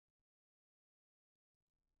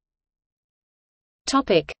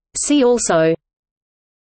See also: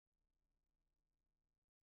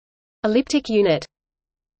 elliptic unit,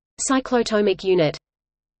 cyclotomic unit,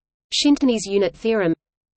 Shintonese unit theorem.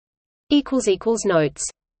 Notes.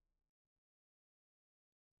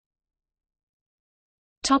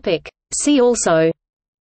 See also: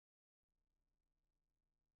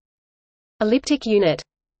 elliptic unit,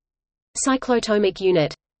 cyclotomic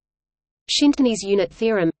unit, Shintonese unit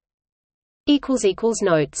theorem.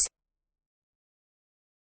 Notes.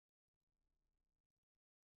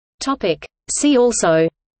 See also: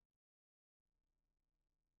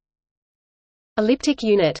 elliptic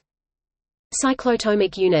unit,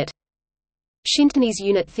 cyclotomic unit, Shintonese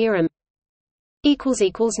unit theorem.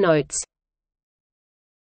 Notes.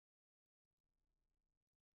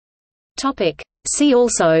 See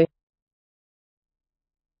also: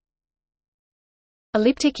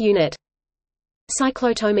 elliptic unit,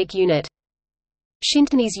 cyclotomic unit,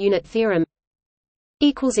 Shintonese unit theorem.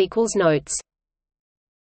 Notes.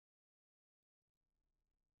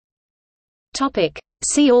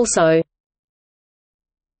 See also: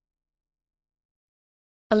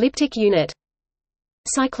 elliptic unit,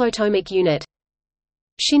 cyclotomic unit,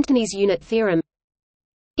 Shintonese unit theorem.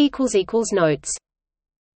 Notes.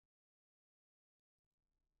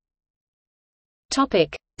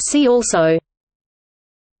 See also: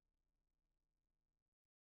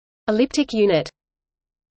 elliptic unit,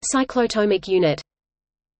 cyclotomic unit,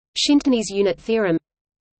 Shintonese unit theorem.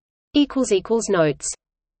 Notes.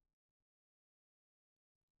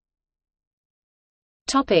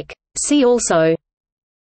 See also: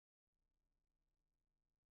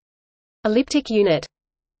 elliptic unit,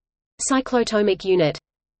 cyclotomic unit,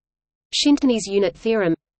 Shintonese unit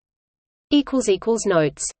theorem.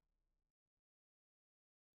 Notes.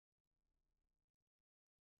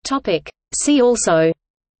 See also: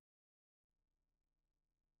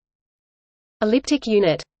 elliptic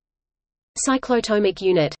unit, cyclotomic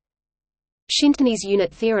unit, Shintonese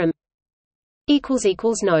unit theorem.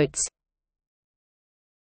 Notes.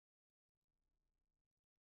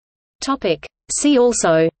 See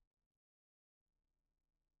also: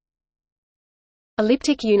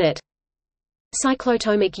 elliptic unit,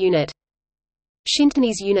 cyclotomic unit,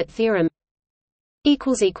 Shintonese unit theorem.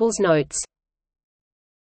 Notes.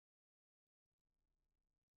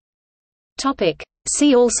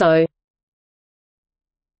 See also: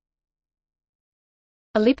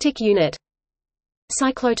 elliptic unit,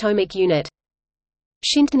 cyclotomic unit,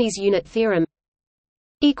 Shintonese unit theorem.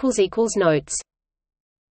 Notes.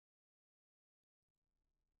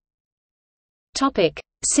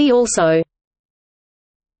 See also: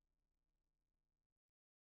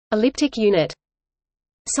 elliptic unit,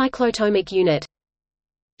 cyclotomic unit,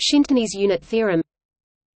 Shintonese unit theorem.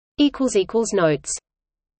 Notes.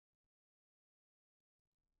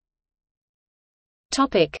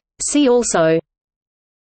 See also: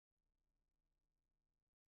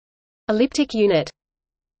 elliptic unit,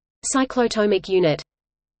 cyclotomic unit,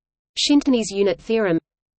 Shintonese unit theorem.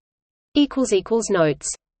 Notes.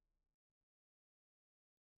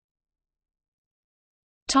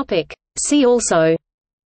 See also: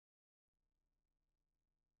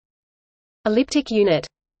 elliptic unit,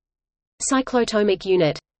 cyclotomic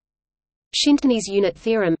unit, Shintonese unit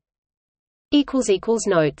theorem.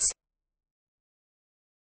 Notes.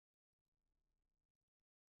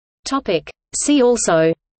 See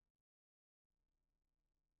also: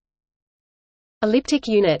 elliptic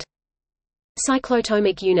unit,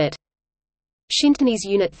 cyclotomic unit, Shintonese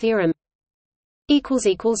unit theorem.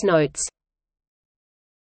 Notes.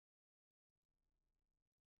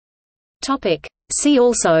 See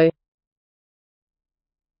also: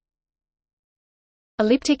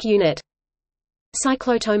 elliptic unit,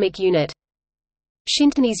 cyclotomic unit,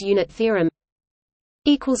 Shintonese unit theorem.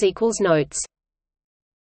 Notes.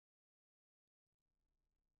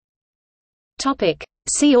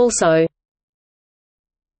 See also: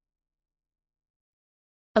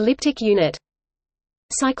 elliptic unit,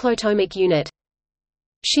 cyclotomic unit,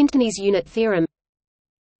 Shintonese unit theorem.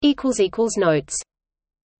 Notes.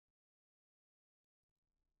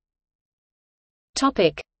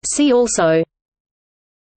 See also: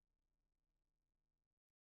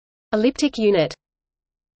 elliptic unit,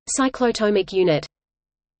 cyclotomic unit,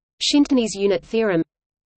 Shintonese unit theorem.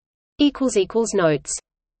 Notes.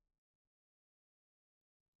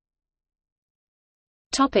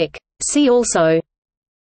 See also: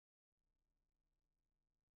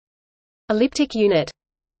 elliptic unit,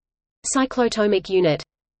 cyclotomic unit,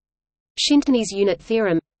 Shintonese unit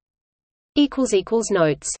theorem.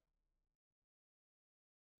 Notes.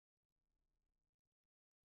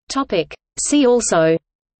 See also: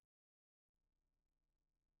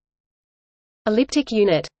 elliptic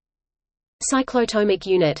unit, cyclotomic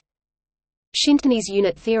unit, Shintonese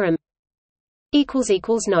unit theorem.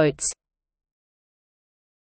 Notes